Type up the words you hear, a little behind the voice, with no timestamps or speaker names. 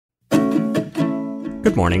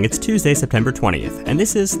Good morning, it's Tuesday, September 20th, and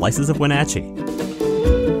this is Slices of Wenatchee.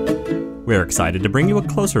 We're excited to bring you a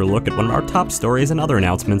closer look at one of our top stories and other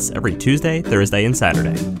announcements every Tuesday, Thursday, and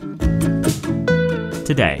Saturday.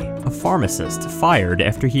 Today, a pharmacist fired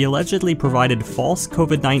after he allegedly provided false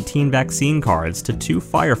COVID-19 vaccine cards to two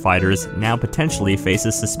firefighters now potentially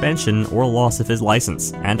faces suspension or loss of his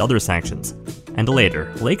license and other sanctions. And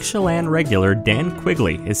later, Lake Chelan regular Dan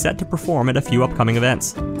Quigley is set to perform at a few upcoming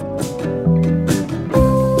events.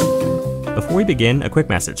 Before we begin, a quick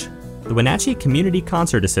message. The Wenatchee Community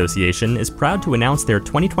Concert Association is proud to announce their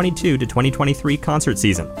 2022 to 2023 concert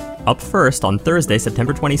season. Up first on Thursday,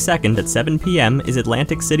 September 22nd at 7 p.m. is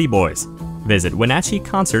Atlantic City Boys. Visit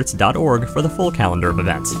WenatcheeConcerts.org for the full calendar of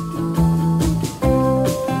events.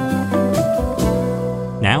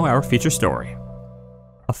 Now our feature story.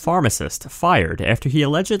 A pharmacist fired after he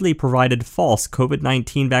allegedly provided false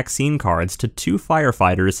COVID-19 vaccine cards to two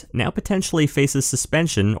firefighters now potentially faces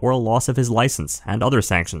suspension or a loss of his license and other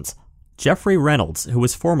sanctions. Jeffrey Reynolds, who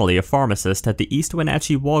was formerly a pharmacist at the East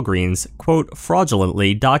Wenatchee Walgreens, quote,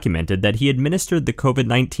 fraudulently documented that he administered the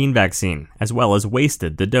COVID-19 vaccine, as well as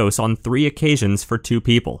wasted the dose on 3 occasions for 2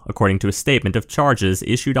 people, according to a statement of charges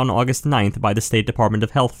issued on August 9th by the State Department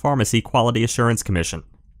of Health Pharmacy Quality Assurance Commission.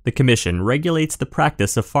 The commission regulates the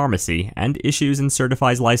practice of pharmacy and issues and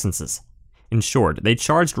certifies licenses. In short, they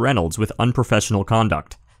charged Reynolds with unprofessional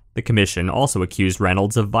conduct. The commission also accused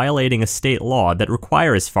Reynolds of violating a state law that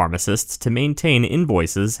requires pharmacists to maintain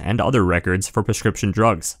invoices and other records for prescription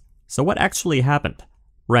drugs. So what actually happened?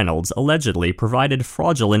 Reynolds allegedly provided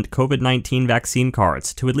fraudulent COVID-19 vaccine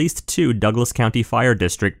cards to at least 2 Douglas County Fire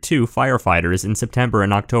District 2 firefighters in September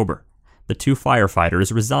and October. The 2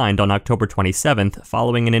 firefighters resigned on October 27th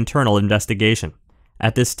following an internal investigation.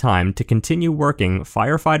 At this time, to continue working,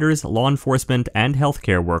 firefighters, law enforcement, and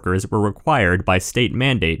healthcare workers were required by state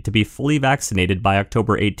mandate to be fully vaccinated by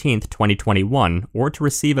October 18, 2021, or to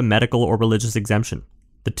receive a medical or religious exemption.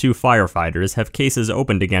 The 2 firefighters have cases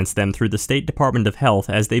opened against them through the State Department of Health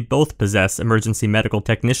as they both possess emergency medical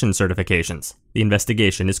technician certifications. The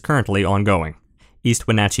investigation is currently ongoing. East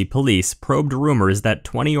Wenatchee Police probed rumors that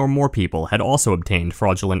 20 or more people had also obtained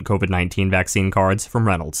fraudulent COVID-19 vaccine cards from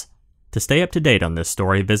Reynolds. To stay up to date on this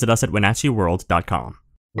story, visit us at WenatcheeWorld.com.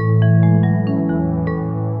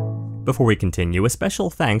 Before we continue, a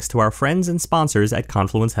special thanks to our friends and sponsors at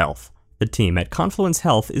Confluence Health. The team at Confluence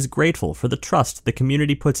Health is grateful for the trust the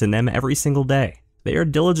community puts in them every single day. They are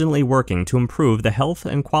diligently working to improve the health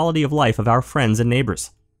and quality of life of our friends and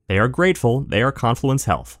neighbors. They are grateful, they are Confluence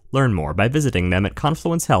Health. Learn more by visiting them at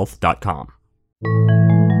confluencehealth.com.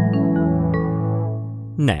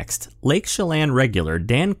 Next, Lake Chelan regular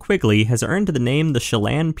Dan Quigley has earned the name the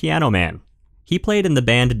Chelan Piano Man. He played in the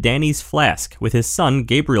band Danny's Flask with his son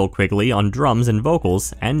Gabriel Quigley on drums and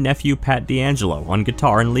vocals and nephew Pat D'Angelo on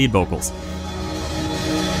guitar and lead vocals.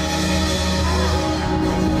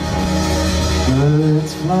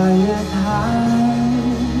 Birds flying high,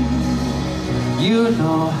 you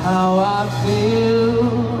know how I feel.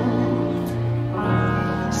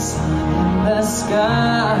 Sun in the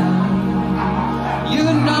sky, you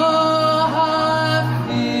know how I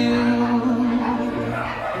feel.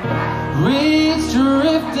 Breeze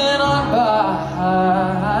drifting on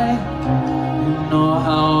by, you know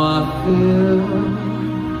how I feel.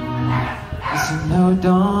 It's a new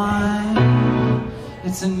dawn,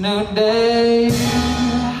 it's a new day,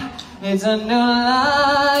 it's a new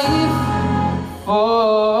life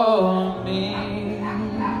for me,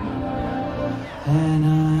 and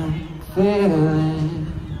I'm feeling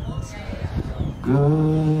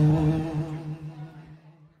good.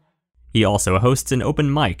 He also hosts an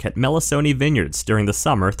open mic at Melisoni Vineyards during the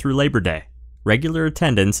summer through Labor Day. Regular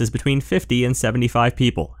attendance is between 50 and 75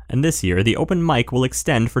 people, and this year the open mic will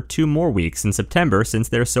extend for 2 more weeks in September since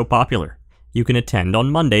they're so popular. You can attend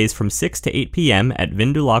on Mondays from 6 to 8 p.m. at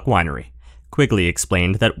Vin du Lac Winery. Quigley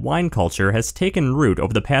explained that wine culture has taken root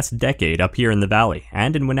over the past decade up here in the valley,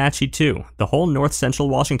 and in Wenatchee too, the whole north central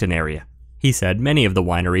Washington area. He said many of the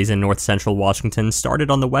wineries in north central Washington started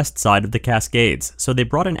on the west side of the Cascades, so they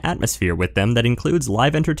brought an atmosphere with them that includes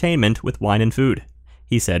live entertainment with wine and food.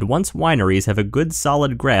 He said once wineries have a good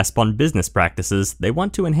solid grasp on business practices, they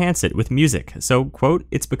want to enhance it with music, so, quote,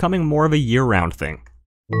 it's becoming more of a year-round thing.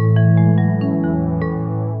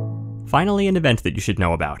 Finally, an event that you should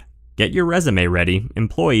know about. Get your resume ready.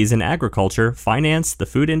 Employees in agriculture, finance, the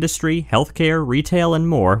food industry, healthcare, retail, and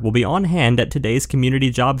more will be on hand at today's community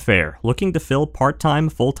job fair, looking to fill part-time,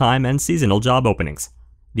 full-time, and seasonal job openings.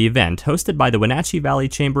 The event, hosted by the Wenatchee Valley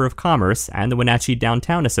Chamber of Commerce and the Wenatchee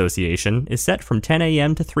Downtown Association, is set from 10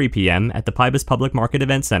 a.m. to 3 p.m. at the Pybus Public Market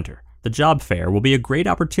Event Center. The job fair will be a great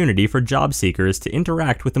opportunity for job seekers to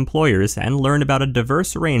interact with employers and learn about a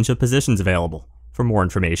diverse range of positions available. For more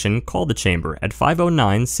information, call the Chamber at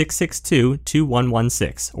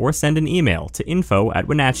 509-662-2116 or send an email to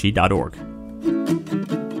info@wenatchee.org.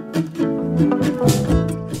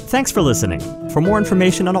 Thanks for listening. For more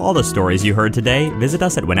information on all the stories you heard today, visit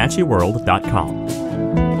us at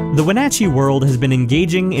WenatcheeWorld.com. The Wenatchee World has been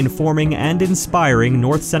engaging, informing, and inspiring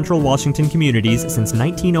North Central Washington communities since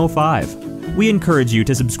 1905. We encourage you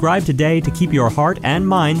to subscribe today to keep your heart and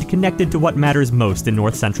mind connected to what matters most in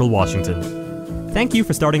North Central Washington. Thank you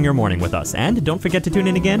for starting your morning with us, and don't forget to tune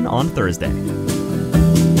in again on Thursday.